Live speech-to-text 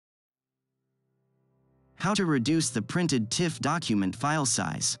How to reduce the printed TIFF document file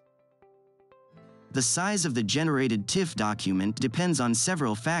size. The size of the generated TIFF document depends on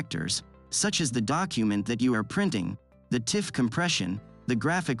several factors, such as the document that you are printing, the TIFF compression, the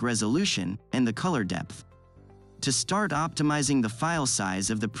graphic resolution, and the color depth. To start optimizing the file size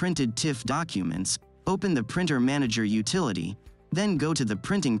of the printed TIFF documents, open the Printer Manager utility, then go to the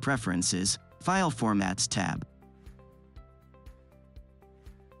Printing Preferences, File Formats tab.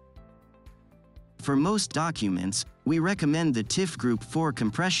 For most documents, we recommend the TIFF Group 4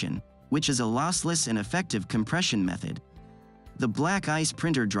 compression, which is a lossless and effective compression method. The Black Ice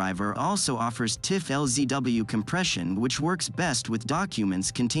printer driver also offers TIFF LZW compression, which works best with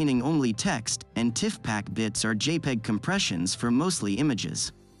documents containing only text, and TIFF pack bits are JPEG compressions for mostly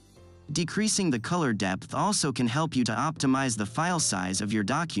images. Decreasing the color depth also can help you to optimize the file size of your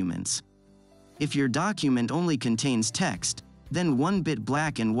documents. If your document only contains text, then 1-bit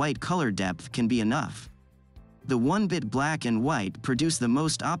black and white color depth can be enough. The 1-bit black and white produce the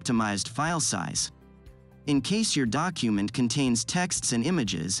most optimized file size. In case your document contains texts and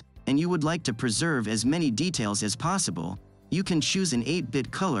images, and you would like to preserve as many details as possible, you can choose an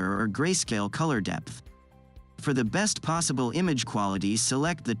 8-bit color or grayscale color depth. For the best possible image quality,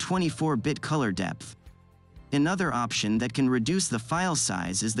 select the 24-bit color depth. Another option that can reduce the file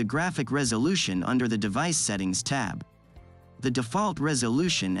size is the graphic resolution under the Device Settings tab. The default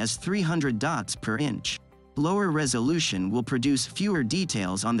resolution is 300 dots per inch. Lower resolution will produce fewer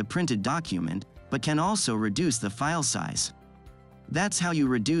details on the printed document, but can also reduce the file size. That's how you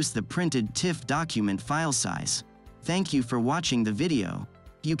reduce the printed TIFF document file size. Thank you for watching the video.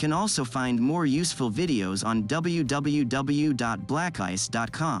 You can also find more useful videos on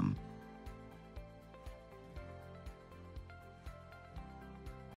www.blackice.com.